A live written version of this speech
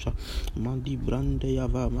Mali brande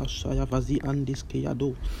yava masaya vazi andis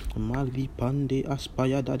keado. Mali pande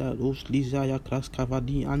aspaya dada dos lizaya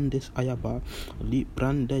kraskavadi andes ayaba. Li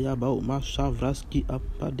brande yaba masavraski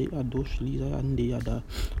apade ados lizaya ande yada.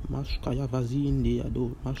 Maskaya vazi inde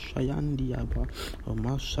yado. Masaya ande yaba.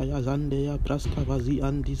 Masaya zande ya praskavazi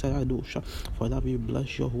andisaya dosha. Father, we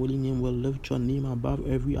bless your holy name. We lift your name above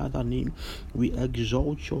every other name. We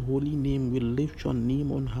exalt your holy name. We lift your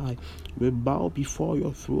name on high. We bow before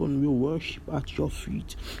your throne. We worship at your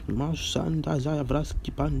feet. Masanda zaya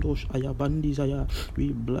vraski pandos ayabandi zaya.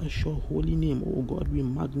 We bless your holy name, O God. We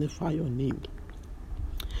magnify your name.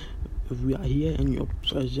 If we are here in your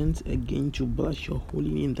presence again to bless your holy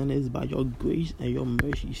name, then it's by your grace and your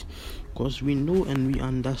mercies. Because we know and we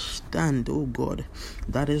understand, oh God,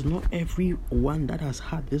 that is not everyone that has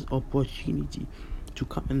had this opportunity to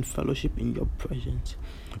come and fellowship in your presence.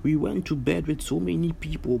 We went to bed with so many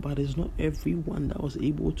people, but it's not everyone that was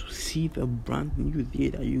able to see the brand new day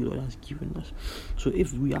that you, Lord, has given us. So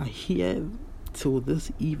if we are here till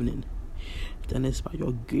this evening, then it's by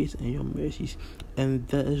your grace and your mercies, and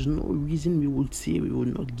there is no reason we would say we will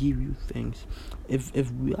not give you thanks.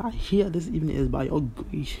 If we are here this evening, it's by your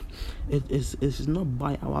grace. It's not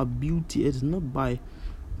by our beauty, it's not by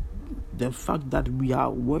the fact that we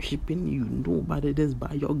are worshiping you, no, but it is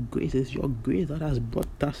by your grace. It's your grace that has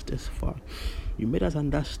brought us this far. You made us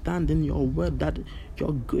understand in your word that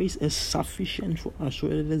your grace is sufficient for us. So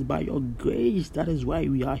it is by your grace, that is why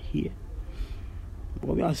we are here.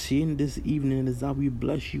 What we are saying this evening is that we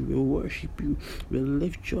bless you, we worship you, we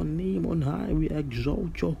lift your name on high, we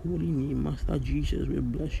exalt your holy name, Master Jesus. We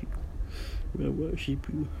bless you, we worship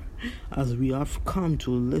you, as we have come to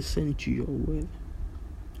listen to your word.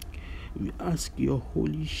 We ask your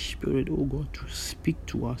Holy Spirit, oh God, to speak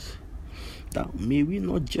to us, that may we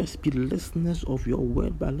not just be listeners of your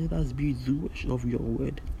word, but let us be doers of your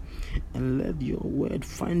word, and let your word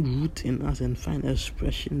find root in us and find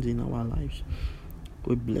expressions in our lives.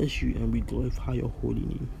 We bless you and we glorify your holy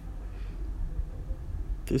name.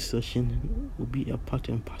 This session will be a part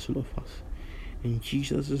and parcel of us. In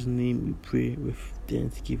Jesus' name we pray with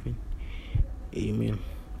thanksgiving. Amen.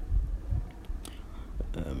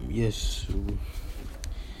 Yes, so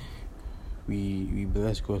we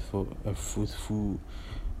bless God for a fruitful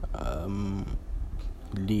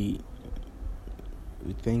day.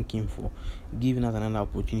 We thank him for giving us another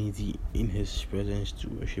opportunity in his presence to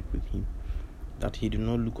worship with him. That he did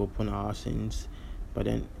not look upon our sins, but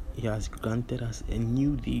then he has granted us a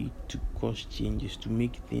new day to cause changes, to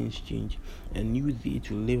make things change, a new day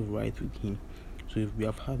to live right with him. So if we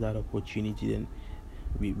have had that opportunity, then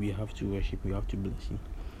we have to worship, we have to bless him.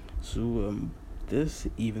 So this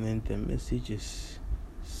evening the message is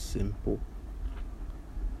simple.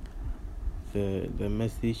 The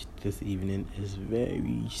message this evening is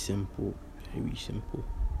very simple,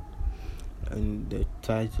 and the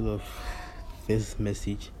title of this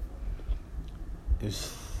message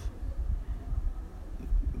is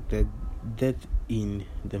the death in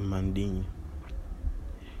the mundane.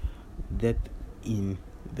 Death in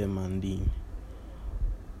the mundane,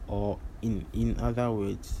 or in other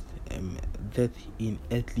words, death in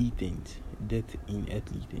earthly things. Death in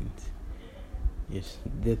earthly things. Yes,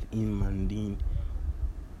 death in mundane.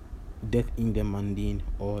 Death in the mundane,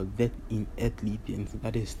 or death in earthly things.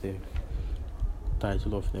 That is the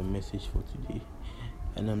title of the message for today.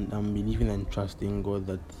 And I'm believing and trusting God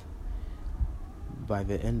that by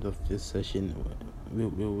the end of this session we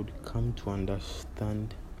would come to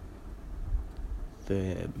understand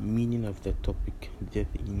the meaning of the topic,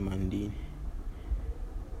 death in mundane.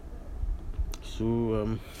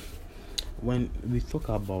 So when we talk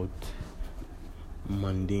about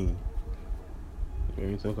mundane,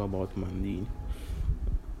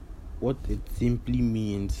 what it simply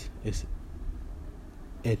means is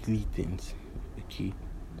earthly things. Okay,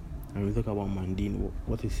 and we talk about mundane,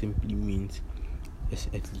 what it simply means is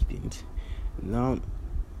earthly things. Now,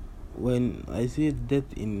 when I say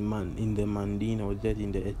death in the mundane, or death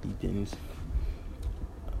in the earthly things,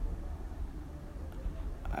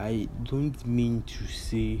 I don't mean to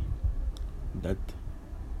say that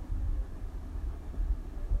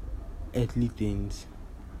earthly things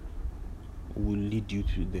will lead you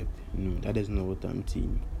to death. No, that is not what I'm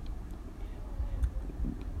saying.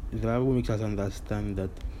 The Bible makes us understand that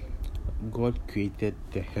God created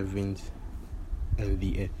the heavens and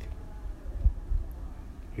the earth.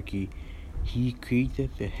 Okay, He created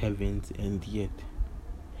the heavens and the earth,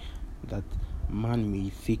 that man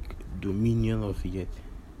may take dominion of the earth.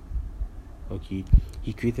 Okay,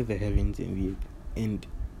 He created the heavens and the earth, and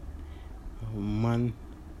man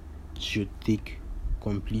should take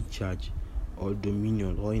complete charge or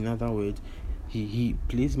dominion, or in other words, he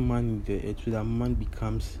placed man in the earth so that man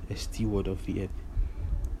becomes a steward of the earth.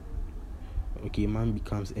 Okay, man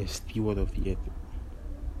becomes a steward of the earth.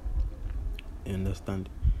 You understand?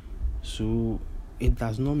 So it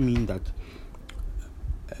does not mean that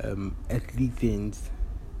earthly things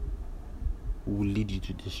will lead you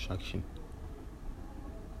to destruction,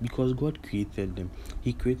 because God created them.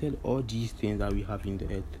 He created all these things that we have in the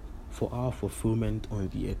earth for our fulfillment on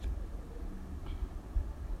the earth.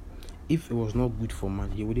 If it was not good for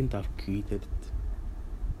man, he wouldn't have created it.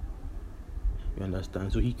 You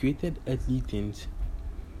understand? So he created earthly things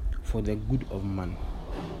for the good of man.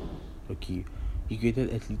 Okay, he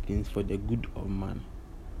created earthly things for the good of man,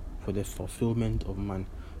 for the fulfillment of man,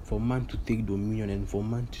 for man to take dominion, and for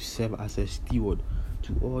man to serve as a steward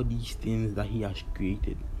to all these things that he has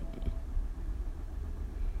created.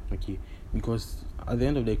 Okay, because at the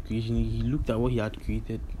end of the creation, he looked at what he had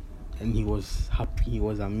created and he was happy, he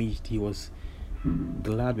was amazed, he was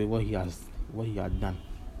glad with what he had done.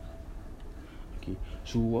 Okay,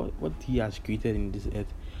 so what he has created in this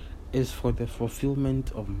earth is for the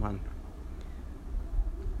fulfillment of man.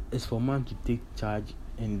 It's for man to take charge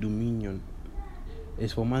and dominion.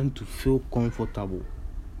 It's for man to feel comfortable.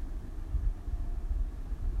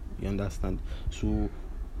 You understand? So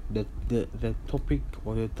the topic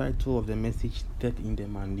or the title of the message, Death in the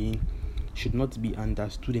Mundane, should not be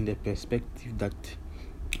understood in the perspective that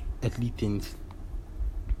earthly things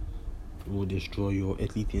will destroy you, or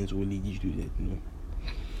earthly things will lead you to death. No.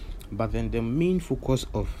 But then the main focus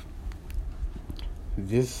of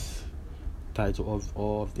this title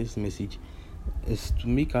of this message is to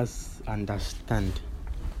make us understand.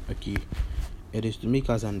 Okay, it is to make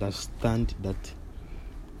us understand that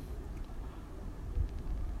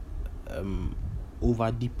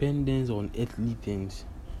over dependence on earthly things,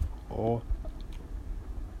 or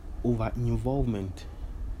over involvement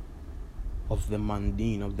of the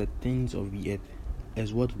mundane, of the things of the earth,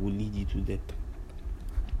 is what will lead you to death.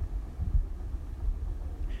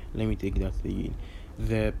 Let me take that again.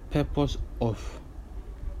 The purpose of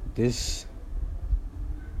this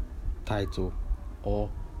title or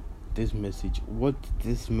this message, what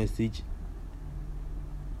this message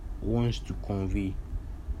wants to convey,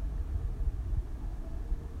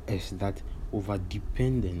 is that over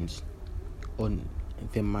dependence on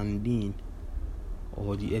the mundane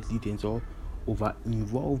or the earthly things, or over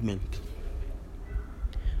involvement,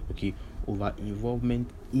 okay, over involvement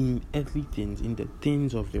in earthly things, in the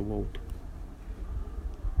things of the world,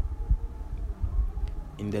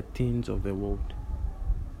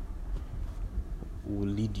 will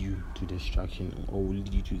lead you to destruction, or will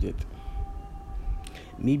lead you to death.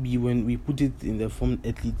 Maybe when we put it in the form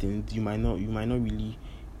earthly things, you might not really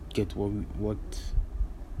get what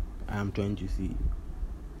I am trying to say.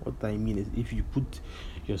 What I mean is, if you put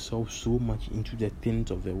yourself so much into the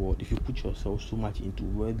things of the world, if you put yourself so much into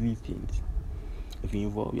worldly things, if you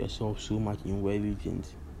involve yourself so much in worldly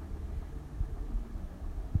things,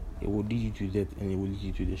 it will lead you to death, and it will lead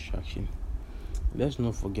you to destruction. Let's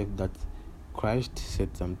not forget that Christ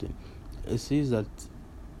said something. It says that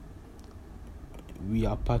we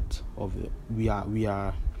are part of we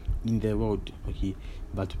are in the world, okay,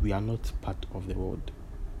 but we are not part of the world.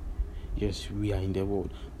 Yes, we are in the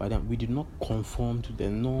world, but we did not conform to the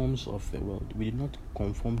norms of the world. We did not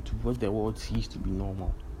conform to what the world sees to be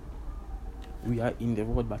normal. We are in the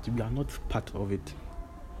world, but we are not part of it.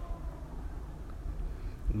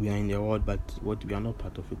 We are in the world, but we are not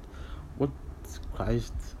part of it. What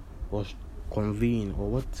Christ was conveying, or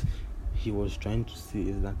what he was trying to say,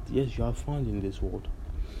 is that yes, you are found in this world,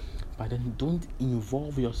 but then don't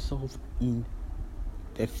involve yourself in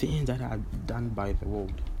the things that are done by the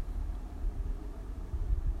world.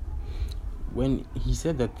 When he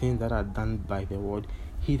said the things that are done by the world,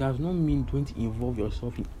 he does not mean don't involve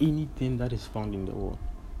yourself in anything that is found in the world.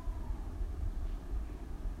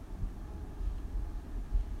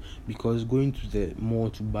 Because going to the mall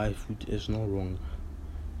to buy food is not wrong.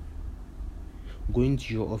 Going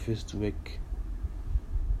to your office to work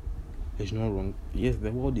is not wrong. Yes,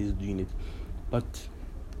 the world is doing it, but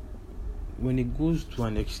when it goes to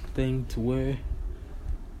an extent where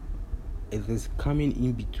it is coming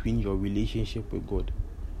in between your relationship with God,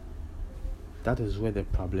 that is where the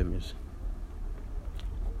problem is.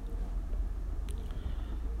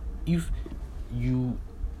 If you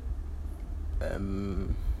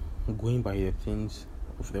going by the things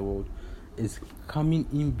of the world is coming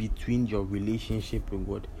in between your relationship with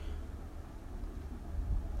God,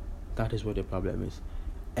 that is what the problem is.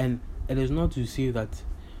 And it is not to say that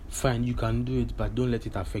fine, you can do it, but don't let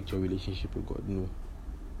it affect your relationship with God. No,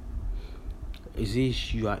 It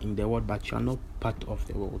says you are in the world, but you are not part of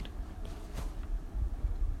the world.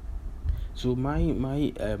 So my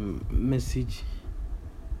message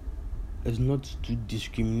is not to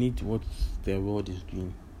discriminate what the world is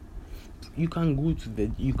doing. You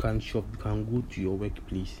can shop, you can go to your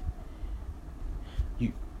workplace.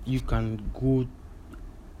 You can go,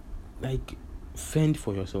 like, fend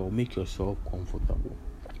for yourself, make yourself comfortable.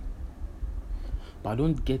 But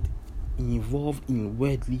don't get involved in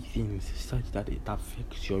worldly things such that it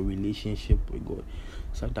affects your relationship with God,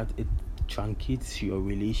 such that it truncates your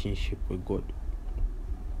relationship with God.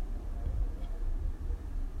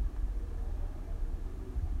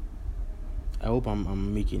 I hope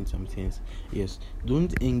I'm making some sense. Yes,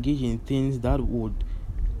 don't engage in things that would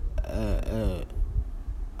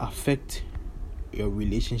affect your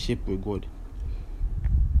relationship with God.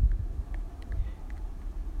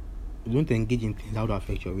 Don't engage in things that would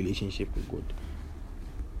affect your relationship with God.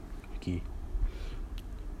 Okay.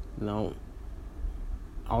 Now,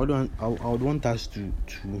 I would want us to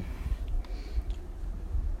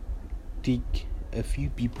take a few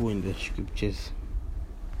people in the scriptures,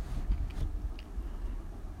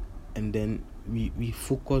 and then we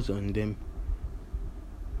focus on them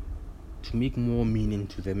to make more meaning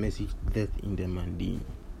to the message that in the mundane.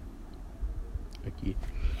 Okay.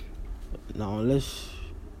 Now let's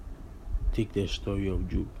take the story of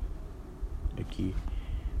Job. Okay.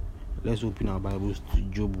 Let's open our Bibles to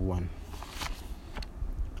Job 1.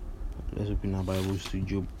 Let's open our Bibles to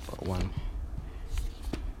Job 1.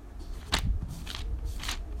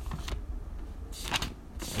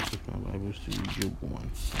 Let's open our Bibles to Job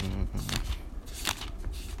 1.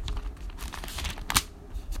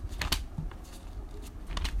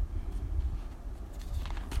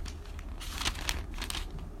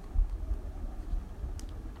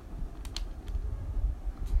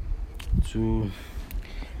 So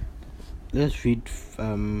let's read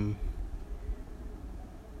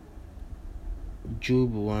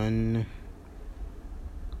Job 1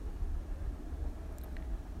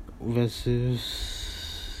 verses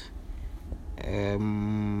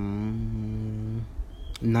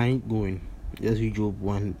 9 going. Let's read Job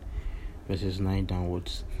 1 verses 9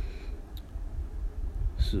 downwards.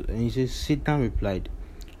 So, and he says, Satan replied,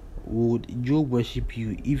 would Job worship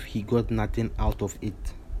you if he got nothing out of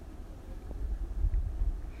it?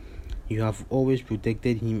 You have always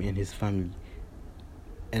protected him and his family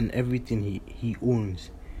and everything he owns.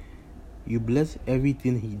 You bless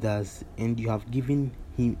everything he does, and you have given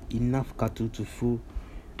him enough cattle to fill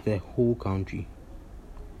the whole country.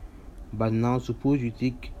 But now suppose you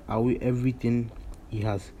take away everything he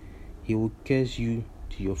has, he will curse you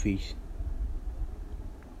to your face.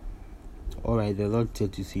 Alright, the Lord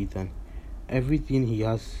said to Satan, everything he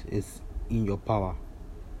has is in your power,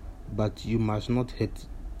 but you must not hurt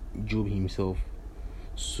Job himself.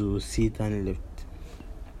 So Satan left.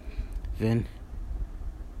 Then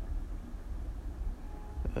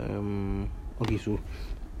okay, so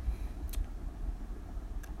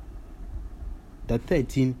the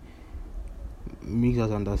 13 makes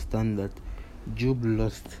us understand that Job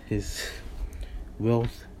lost his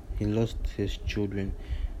wealth, he lost his children,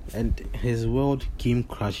 and his world came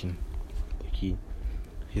crashing. Okay,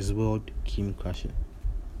 his world came crashing.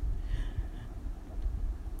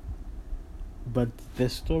 But the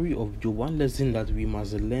story of Job, one lesson that we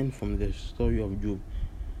must learn from the story of Job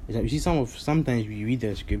is that, you see, sometimes we read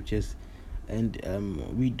the scriptures and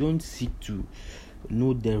we don't seek to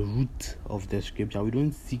know the root of the scripture. We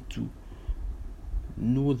don't seek to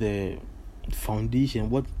know the foundation,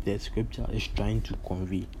 what the scripture is trying to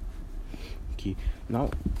convey. Okay,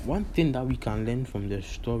 now one thing that we can learn from the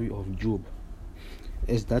story of Job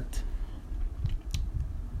is that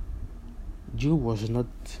Job was not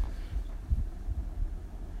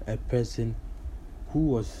a person who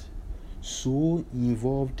was so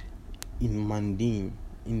involved in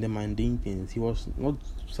the mundane things. He was not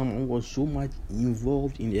someone who was so much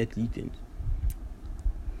involved in the earthly things.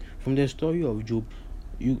 From the story of Job,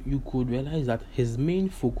 you could realize that his main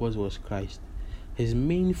focus was Christ. His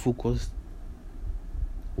main focus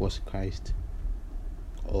was Christ.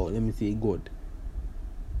 Or let me say God.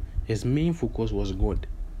 His main focus was God.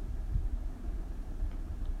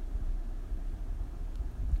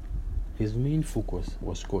 His main focus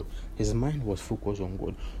was God. His mind was focused on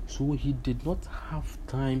God. So he did not have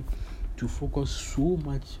time to focus so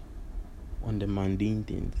much on the mundane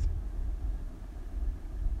things.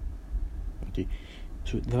 Okay.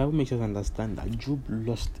 So the Bible makes us understand that Job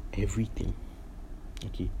lost everything.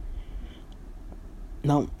 Okay.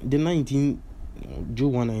 Now, the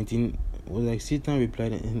Job 1:19 was like, Satan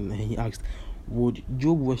replied and he asked, would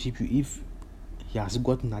Job worship you if he has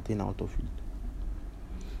got nothing out of it?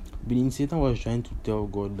 Meaning Satan was trying to tell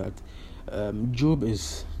God that Job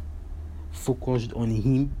is focused on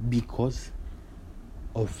him because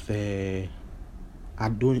of his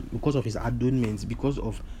adornments, because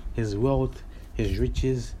of his wealth, his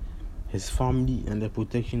riches, his family, and the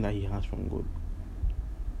protection that he has from God.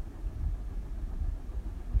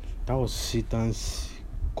 That was Satan's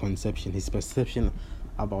conception, his perception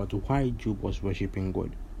about why Job was worshiping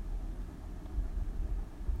God.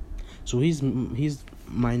 So his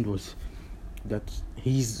mind was that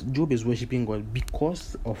Job is worshiping God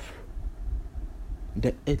because of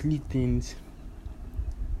the earthly things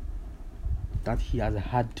that he has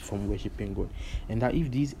had from worshiping God, and that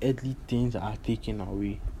if these earthly things are taken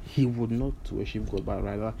away, he would not worship God, but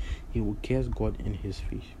rather he would curse God in his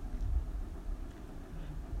face.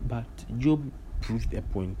 But Job proved a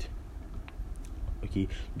point. Okay,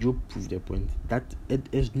 Job proved a point that it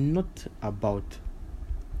is not about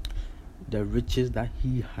the riches that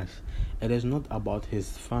he has. It is not about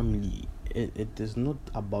his family. It is not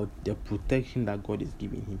about the protection that God is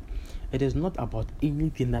giving him. It is not about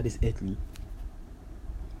anything that is earthly.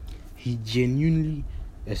 He genuinely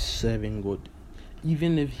is serving God.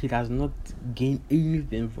 Even if he does not gain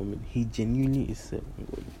anything from it, he genuinely is serving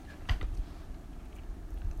God.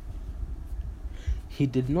 He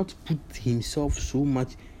did not put himself so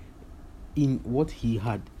much in what he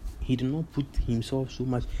had. He did not put himself so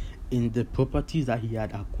much in the properties that he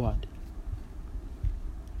had acquired.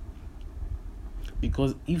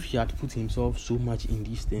 Because if he had put himself so much in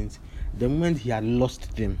these things, the moment he had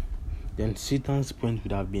lost them, then Satan's point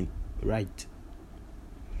would have been right.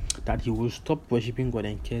 That he will stop worshiping God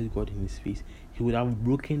and curse God in his face. He would have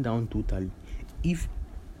broken down totally if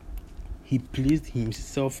he placed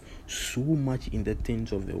himself so much in the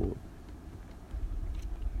things of the world.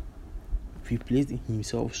 If he placed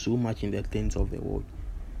himself so much in the things of the world,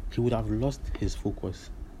 he would have lost his focus.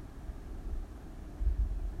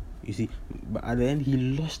 You see, but at the end, he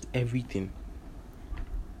lost everything.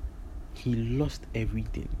 He lost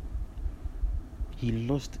everything.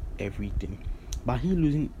 But he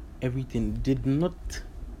losing everything did not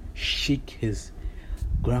shake his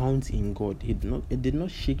grounds in God. It did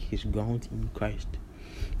not shake his grounds in Christ,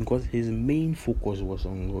 because his main focus was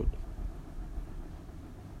on God.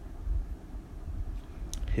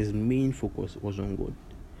 His main focus was on God.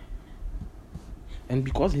 And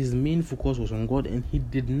because his main focus was on God and he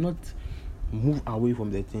did not move away from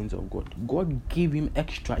the things of God, God gave him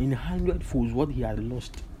extra in 100-folds what he had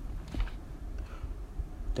lost.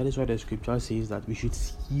 That is why the scripture says that we should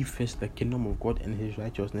seek first the kingdom of God and his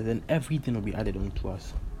righteousness, and everything will be added unto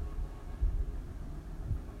us.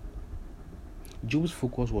 Job's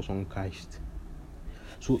focus was on Christ.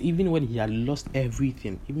 So even when he had lost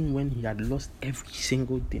everything, even when he had lost every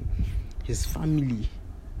single thing, his family,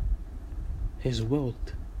 his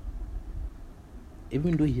wealth,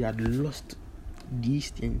 even though he had lost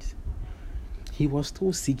these things, he was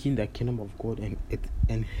still seeking the kingdom of God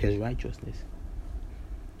and his righteousness.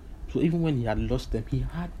 So even when he had lost them, he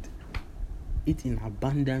had it in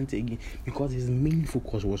abundance again, because his main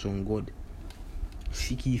focus was on God.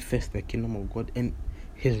 Seek ye first the kingdom of God and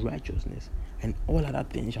his righteousness, and all other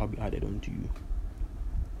things shall be added unto you.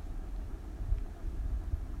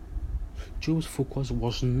 Job's focus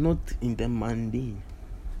was not in the mundane.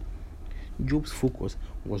 Job's focus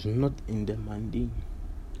was not in the mundane.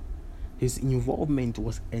 His involvement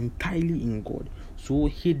was entirely in God. So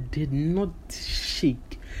he did not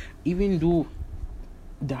shake, even though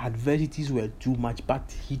the adversities were too much,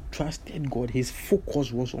 but he trusted God. His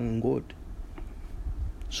focus was on God.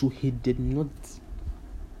 So he did not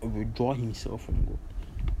withdraw himself from God.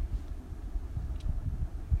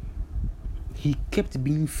 He kept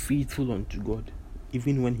being faithful unto God,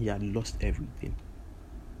 even when he had lost everything.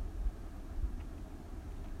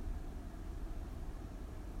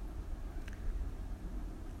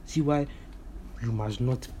 See why you must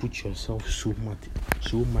not put yourself so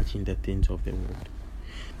much in the things of the world.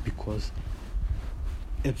 Because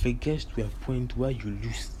if it gets to a point where you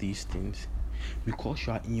lose these things, because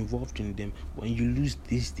you are involved in them, when you lose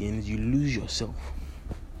these things, you lose yourself.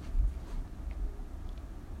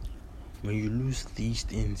 When you lose these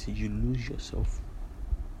things, you lose yourself.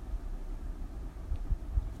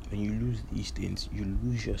 When you lose these things, you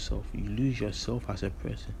lose yourself. You lose yourself as a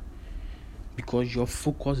person, because your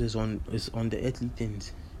focus is on the earthly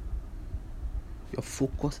things. Your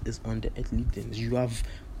focus is on the earthly things. You have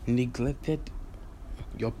neglected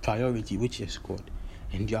your priority, which is God,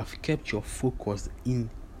 and you have kept your focus in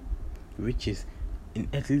riches, in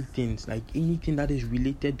earthly things, like anything that is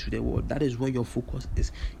related to the world. That is where your focus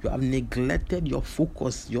is. You have neglected your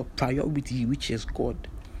focus, your priority, which is God.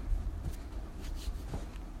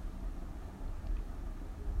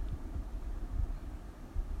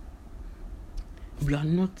 We are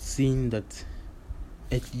not saying that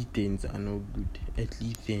earthly things are not good.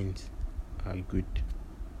 Earthly things are good.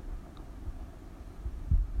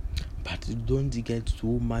 But don't get so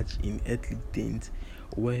much in earthly things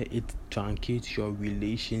where it truncates your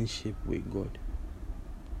relationship with God.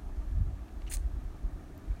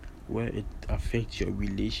 Where it affects your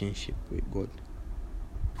relationship with God.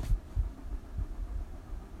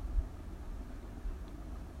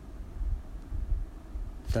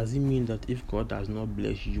 Does it mean that if God does not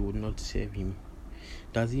bless you, you will not serve Him?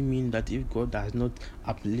 Does it mean that if God does not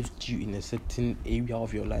uplift you in a certain area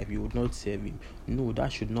of your life, you would not serve Him? No,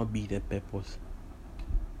 that should not be the purpose.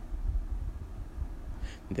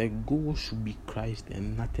 The goal should be Christ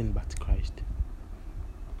and nothing but Christ.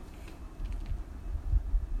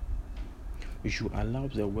 We should allow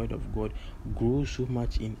the word of God grow so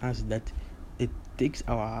much in us that it takes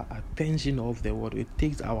our attention off the word, it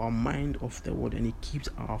takes our mind off the word, and it keeps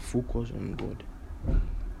our focus on God.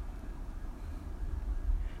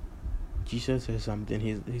 Jesus said something.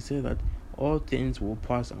 He said that all things will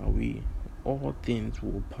pass away. All things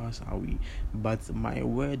will pass away, but my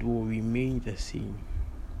word will remain the same.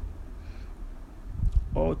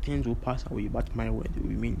 All things will pass away, but my word will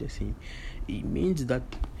remain the same. It means that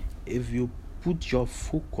if you put your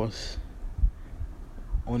focus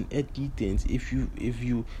on earthly things, if you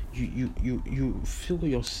fill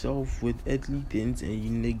yourself with earthly things and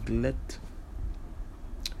you neglect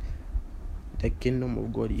the kingdom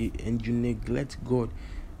of God, and you neglect God,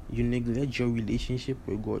 you neglect your relationship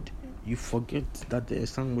with God, you forget that there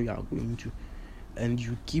is somewhere you are going to, and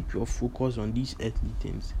you keep your focus on these earthly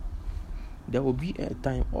things, there will be a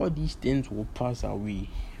time all these things will pass away.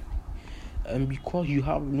 And because you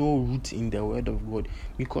have no root in the word of God,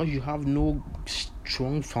 because you have no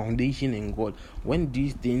strong foundation in God, when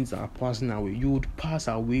these things are passing away, you would pass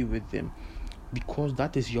away with them. Because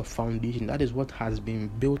that is your foundation. That is what has been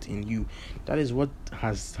built in you. That is what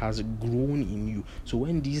has grown in you. So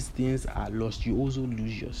when these things are lost, you also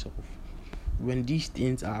lose yourself. When these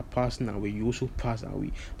things are passing away, you also pass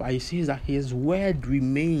away. But He says that His word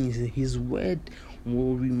remains. His word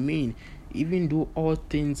will remain, even though all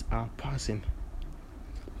things are passing.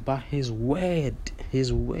 But His word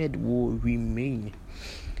will remain.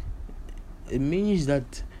 It means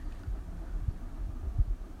that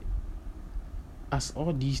as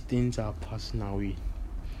all these things are passing away,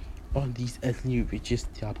 all these earthly riches,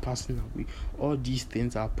 they are passing away. All these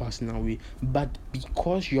things are passing away. But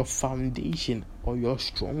because your foundation or your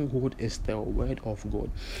stronghold is the word of God,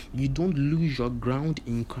 you don't lose your ground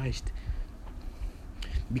in Christ.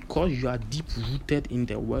 Because you are deep rooted in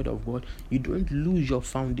the word of God, you don't lose your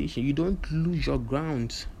foundation. You don't lose your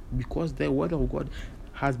grounds, because the word of God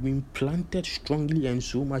has been planted strongly and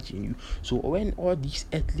so much in you. So when all these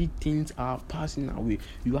earthly things are passing away,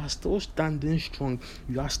 you are still standing strong.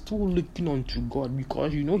 You are still looking unto God,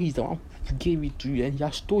 because you know He's the one who gave it to you, and He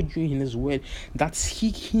has told you in His word that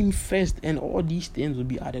seek Him first and all these things will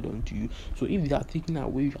be added unto you. So if they are taken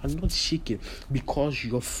away, you are not shaken, because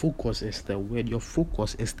your focus is the word, your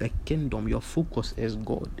focus is the kingdom, your focus is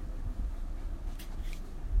God.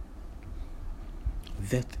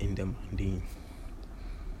 That in the mundane.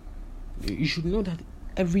 You should know that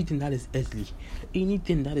everything that is earthly,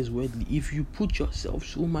 anything that is worldly, if you put yourself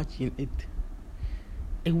so much in it,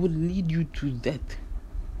 it will lead you to death.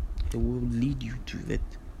 It will lead you to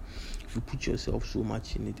death. If you put yourself so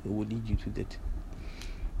much in it, it will lead you to death.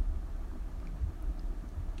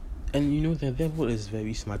 And you know, the devil is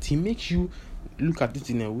very smart. He makes you look at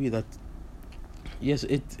it in a way that, yes,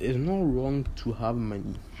 it is not wrong to have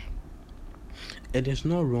money. It is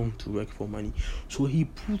not wrong to work for money. So he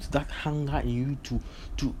puts that hunger in you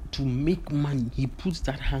to make money. He puts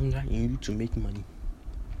that hunger in you to make money.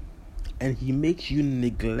 And he makes you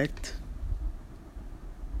neglect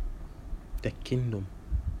the kingdom.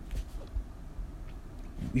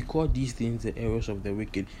 We call these things the errors of the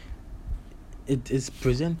wicked. It is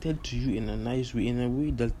presented to you in a nice way, in a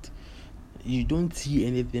way that you don't see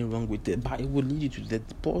anything wrong with it, but it will lead you to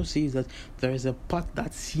that. Paul says that there is a path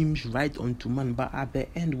that seems right unto man, but at the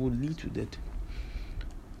end will lead to that.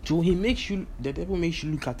 So the devil makes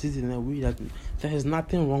you look at it in a way that there is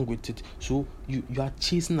nothing wrong with it. So you are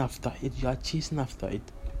chasing after it.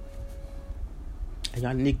 And you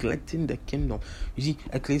are neglecting the kingdom. You see,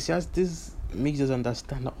 Ecclesiastes makes us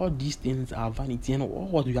understand that all these things are vanity, and all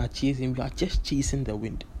what we are chasing, we are just chasing the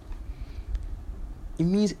wind. It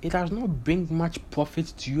means it does not bring much profit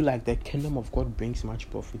to you like the kingdom of God brings much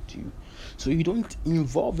profit to you. So you don't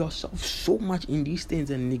involve yourself so much in these things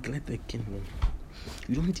and neglect the kingdom.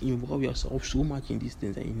 You don't involve yourself so much in these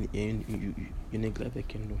things and you neglect the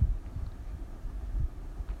kingdom.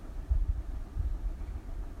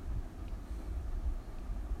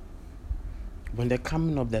 when the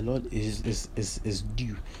coming of the Lord is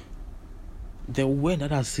due, the word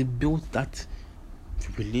that has built that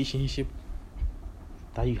relationship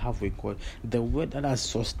that you have with God, the word that has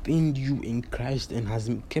sustained you in Christ and has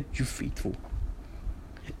kept you faithful,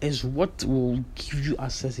 is what will give you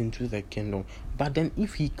access into the kingdom. But then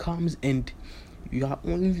if he comes and you are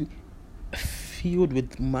only filled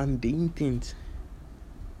with mundane things,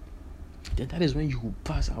 then that is when you will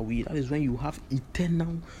pass away. That is when you have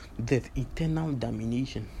eternal death, eternal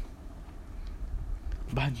damnation.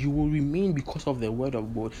 But you will remain because of the word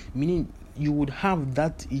of God, meaning you would have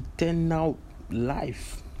that eternal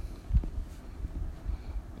life.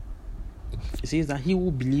 It says that he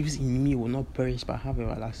who believes in me will not perish but have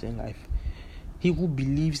everlasting life. He who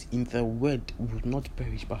believes in the word will not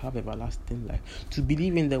perish but have everlasting life. To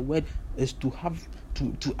believe in the word is to have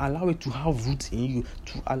to allow it to have roots in you,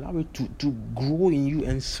 to allow it to grow in you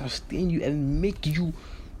and sustain you and make you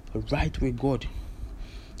right with God.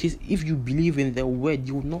 Says if you believe in the word,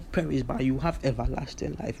 you will not perish but you have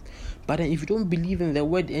everlasting life. But then if you don't believe in the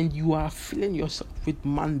word and you are filling yourself with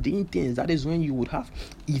mundane things, that is when you would have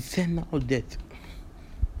eternal death.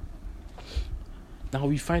 Now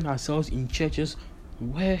we find ourselves in churches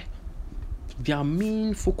where their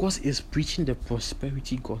main focus is preaching the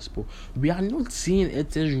prosperity gospel. We are not saying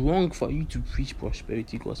it is wrong for you to preach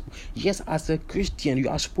prosperity gospel. Yes, as a Christian, you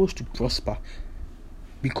are supposed to prosper,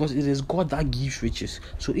 because it is God that gives riches.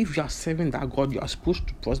 So if you are serving that God, you are supposed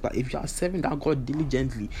to prosper. If you are serving that God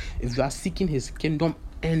diligently, if you are seeking his kingdom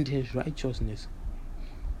and his righteousness,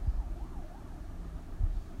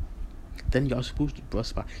 then you are supposed to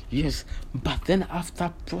prosper. Yes, but then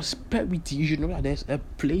after prosperity, you should know that there's a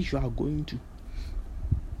place you are going to,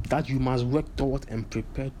 that you must work towards and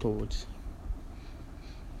prepare towards.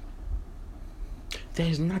 There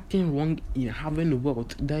is nothing wrong in having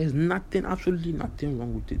wealth. There is nothing, absolutely nothing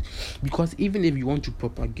wrong with it. Because even if you want to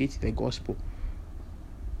propagate the gospel,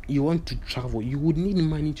 you want to travel, you would need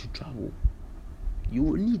money to travel. You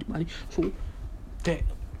will need money. So the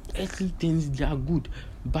earthly things, they are good,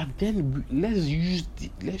 but then let's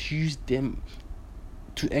use them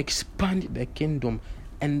to expand the kingdom,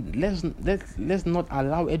 and let's not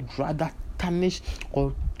allow it rather tarnish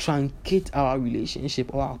or truncate our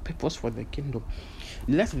relationship or our purpose for the kingdom.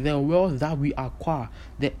 Let the wealth that we acquire,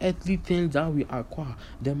 the earthly things that we acquire,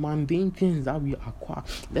 the mundane things that we acquire,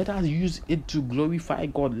 let us use it to glorify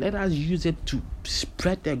God. Let us use it to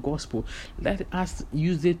spread the gospel. Let us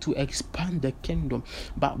use it to expand the kingdom.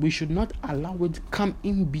 But we should not allow it to come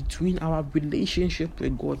in between our relationship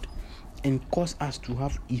with God and cause us to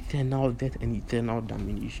have eternal death and eternal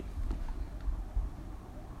damnation.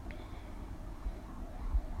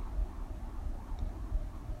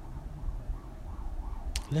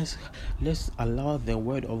 Let's allow the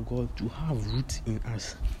word of God to have roots in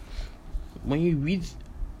us. When you read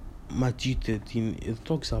Matthew 13, it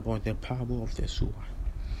talks about the parable of the sower.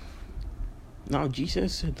 Now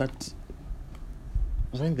Jesus said that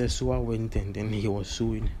when the sower went and then he was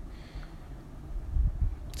sowing,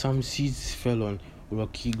 some seeds fell on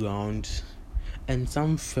rocky ground and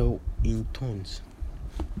some fell in thorns.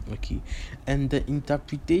 Okay, and the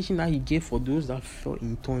interpretation that he gave for those that fell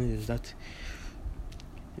in thorns is that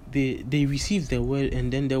they receive the word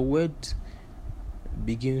and then the word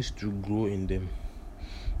begins to grow in them.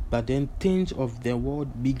 But then things of the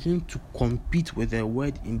world begin to compete with the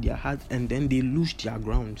word in their heart, and then they lose their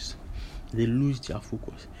grounds. They lose their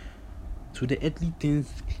focus. So the earthly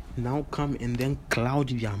things now come and then cloud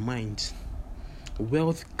their minds.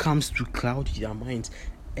 Wealth comes to cloud their minds,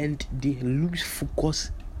 and they lose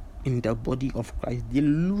focus in the body of Christ. They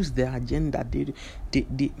lose their agenda.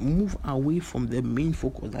 They move away from the main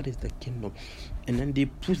focus, that is the kingdom, and then they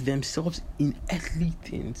put themselves in earthly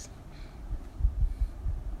things.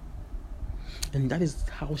 And that is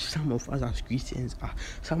how some of us as Christians are.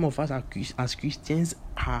 Some of us as Christians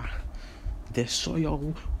are the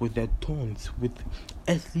soil with the thorns, with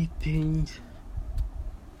earthly things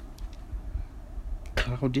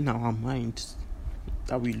clouding our minds,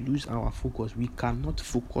 that we lose our focus. We cannot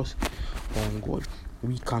focus on God.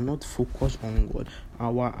 We cannot focus on God.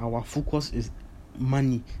 Our focus is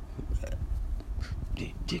money.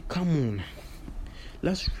 They come on.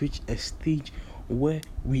 Let's reach a stage where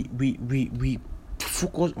we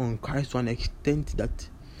focus on Christ to an extent that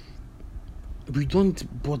we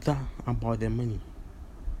don't bother about the money,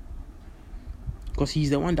 because he's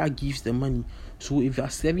the one that gives the money. So if you are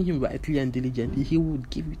serving him rightly and diligently, he will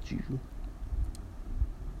give it to you.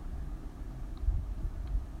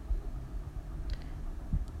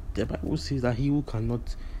 The Bible says that he who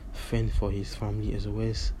cannot fend for his family is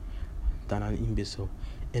worse than an imbecile.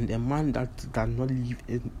 And a man that does not leave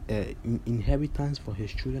inheritance for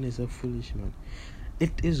his children is a foolish man.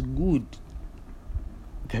 It is good.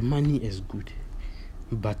 The money is good.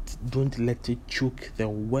 But don't let it choke the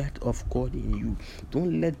word of God in you.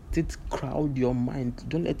 Don't let it crowd your mind.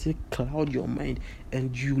 Don't let it cloud your mind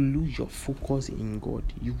and you lose your focus in God.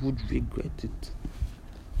 You would regret it.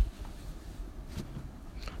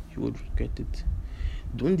 You would regret it.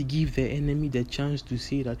 Don't give the enemy the chance to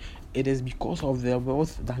say that it is because of the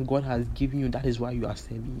wealth that God has given you, that is why you are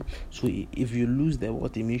serving. So if you lose the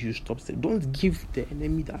wealth, it means you stop serving. Don't give the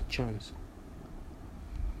enemy that chance.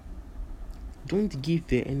 Don't give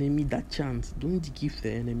the enemy that chance. Don't give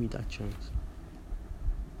the enemy that chance.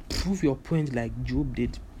 Prove your point like Job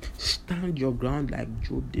did. Stand your ground like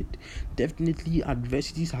Job did. Definitely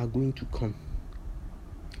adversities are going to come.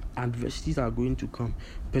 Adversities are going to come.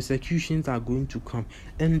 Persecutions are going to come.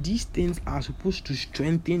 And these things are supposed to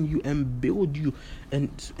strengthen you and build you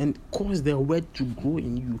and cause the word to grow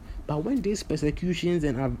in you. But when these persecutions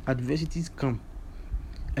and adversities come,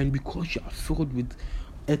 and because you are filled with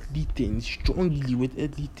earthly things, strongly with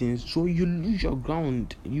earthly things, so you lose your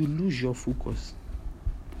ground, you lose your focus.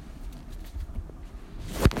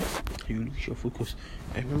 You lose your focus.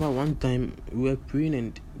 I remember one time we were praying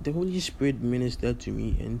and the Holy Spirit ministered to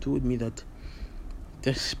me and told me that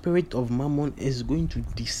the spirit of Mammon is going to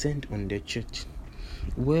descend on the church,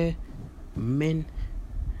 where men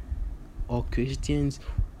or Christians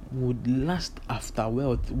would lust after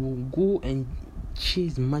wealth, will go and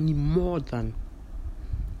chase money more than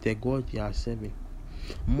the God they are serving,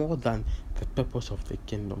 more than the purpose of the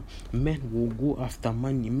kingdom. Men will go after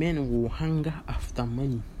money. Men will hunger after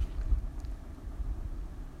money.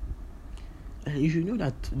 And you should know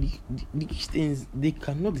that these things, they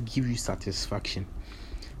cannot give you satisfaction.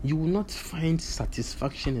 You will not find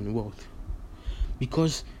satisfaction in wealth,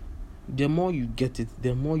 because the more you get it,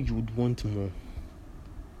 the more you would want more.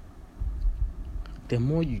 The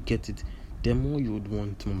more you get it, the more you would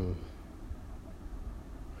want more.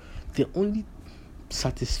 The only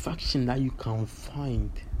satisfaction that you can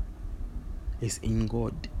find is in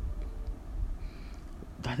God.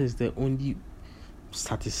 That is the only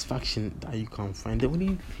satisfaction that you can find. The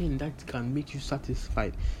only thing that can make you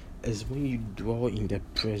satisfied is when you dwell in the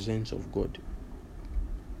presence of God.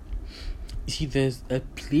 You see, there's a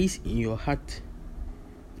place in your heart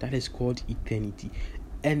that is called eternity,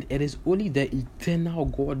 and it is only the eternal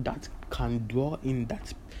God that can dwell in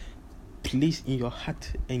that place in your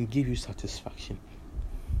heart and give you satisfaction.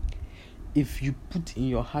 If you put in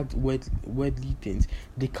your heart worldly things,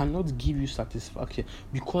 they cannot give you satisfaction,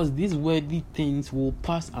 because these worldly things will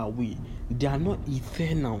pass away. They are not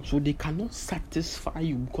eternal, so they cannot satisfy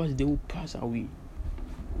you because they will pass away.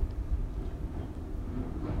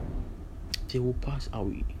 They will pass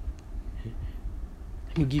away.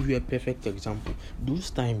 Let me give you a perfect example. Those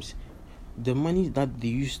times, the money that they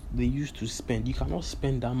used to spend, you cannot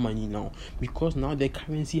spend that money now, because now the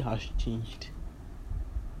currency has changed.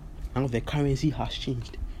 Now the currency has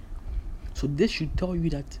changed. So this should tell you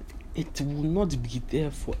that it will not be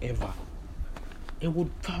there forever. It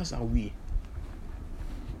would pass away.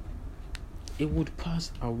 It would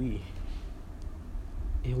pass away.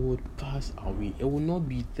 It would pass away. It will not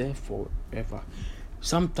be there forever.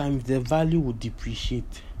 Sometimes the value will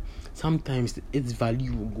depreciate. Sometimes its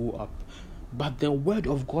value will go up. But the word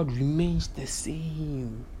of God remains the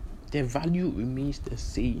same. The value remains the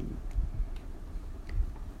same.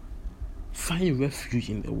 Find refuge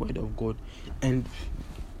in the word of God and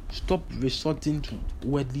stop resorting to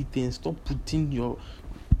worldly things. Don't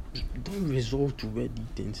resort to worldly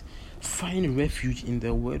things. Find refuge in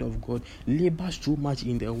the word of God. Labor so much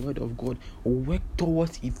in the word of God. Work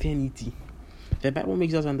towards eternity. The Bible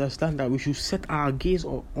makes us understand that we should set our gaze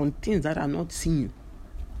on things that are not seen.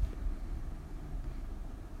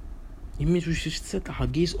 It means we should set our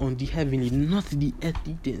gaze on the heavenly, not the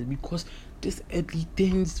earthly things, because these earthly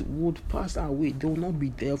things would pass away. They will not be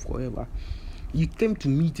there forever. You came to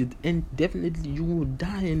meet it, and definitely you will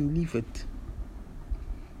die and leave it.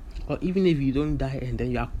 Or even if you don't die and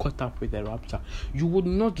then you are caught up with the rapture, you would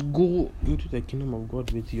not go into the kingdom of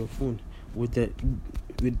God with your phone, with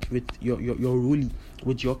your rollie,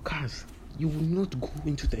 with your cars. You will not go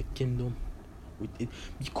into the kingdom with it,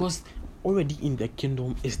 because already in the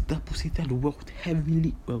kingdom is deposited wealth,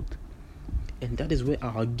 heavenly wealth. And that is where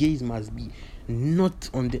our gaze must be,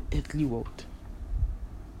 not on the earthly wealth.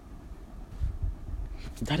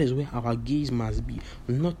 That is where our gaze must be,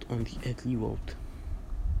 not on the earthly wealth.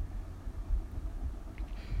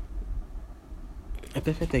 A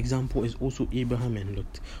perfect example is also Abraham and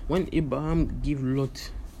Lot. When Abraham gave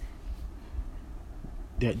Lot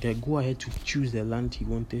they go ahead to choose the land he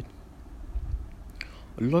wanted.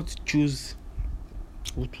 Lot chose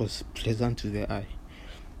what was pleasant to their eye.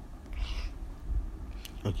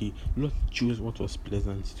 Okay, Lot chose what was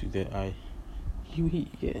pleasant to their eye.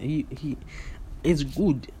 He it's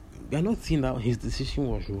good. We are not saying that his decision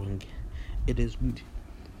was wrong. It is good.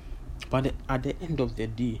 But at the end of the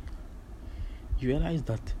day, you realize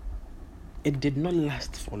that it did not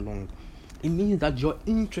last for long. It means that your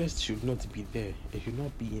interest should not be there. It should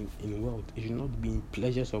not be in wealth. It should not be in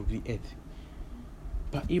pleasures of the earth.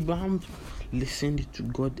 But Abraham listened to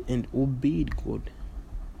God and obeyed God.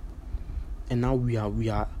 And now we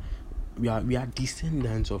are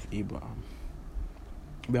descendants of Abraham.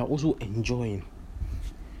 We are also enjoying.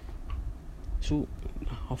 So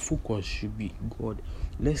our focus should be God.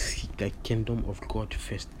 Let's seek the kingdom of God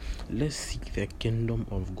first. Let's seek the kingdom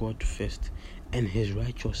of God first and his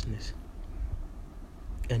righteousness.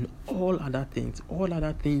 And all other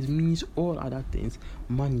things means all other things.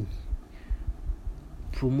 Money,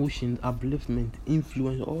 promotion, upliftment,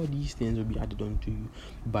 influence, all these things will be added unto you.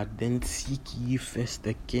 But then seek ye first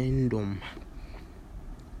the kingdom.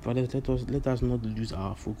 Father, let us not lose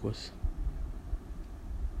our focus.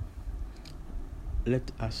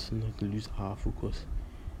 Let us not lose our focus.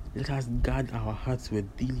 Let us guard our hearts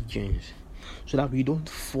with diligence, so that we don't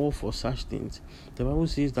fall for such things. The Bible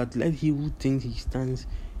says that let he who thinks he stands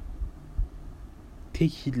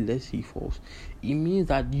take heed lest he falls. It means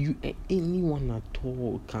that anyone at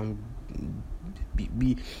all can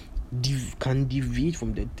deviate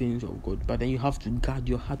from the things of God, but then you have to guard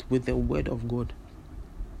your heart with the word of God.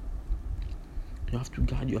 You have to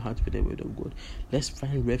guard your heart with the word of God. Let's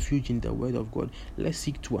find refuge in the word of God. Let's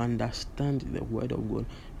seek to understand the word of God.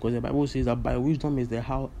 Because the Bible says that by wisdom is the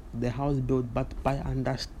house built, but by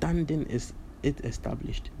understanding is it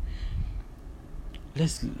established.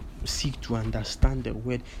 Let's seek to understand the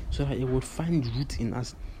word so that it will find root in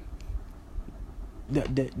us.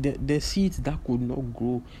 The seeds that could not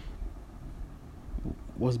grow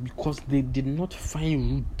was because they did not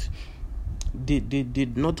find root. They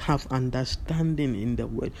did not have understanding in the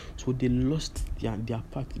word, so they lost their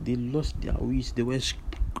path. They lost their ways. They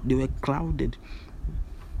were clouded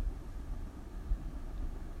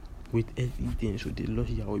with everything, so they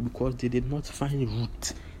lost their way because they did not find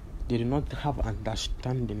root. They did not have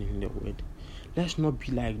understanding in the word. Let's not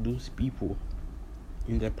be like those people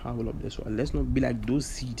in the parable of this world. Let's not be like those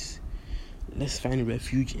seeds. Let's find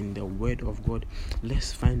refuge in the word of God.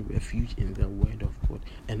 Let's find refuge in the word of God,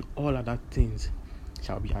 and all other things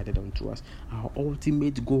shall be added unto us. Our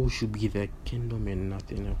ultimate goal should be the kingdom and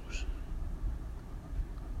nothing else.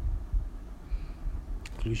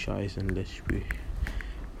 Close your eyes and let's pray.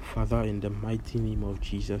 Father, in the mighty name of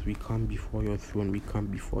Jesus, we come before your throne. We come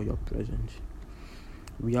before your presence.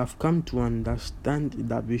 We have come to understand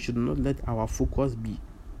that we should not let our focus be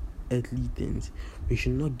earthly things. We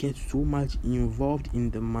should not get so much involved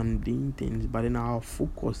in the mundane things, but then our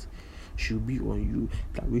focus should be on you.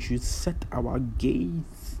 That we should set our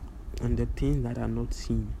gaze on the things that are not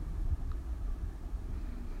seen.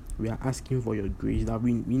 We are asking for your grace, that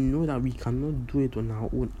we know that we cannot do it on our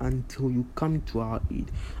own until you come to our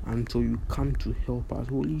aid, until you come to help us.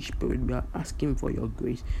 Holy Spirit, we are asking for your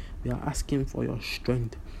grace. We are asking for your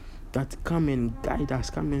strength, that come and guide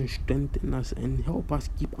us, come and strengthen us, and help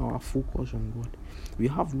us keep our focus on God. We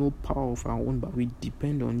have no power of our own, but we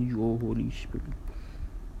depend on you, O Holy Spirit.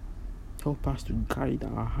 Help us to guide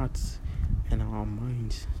our hearts and our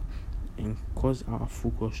minds, and cause our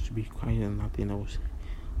focus to be Christ and nothing else.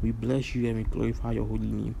 We bless you and we glorify your holy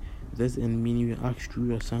name. This and many we ask through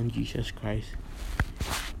your Son Jesus Christ.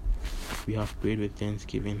 We have prayed with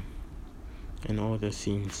thanksgiving, and all the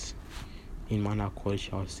saints in one accord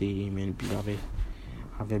shall say amen. Beloved,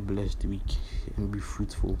 have a blessed week and be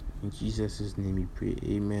fruitful. In Jesus' name we pray.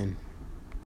 Amen.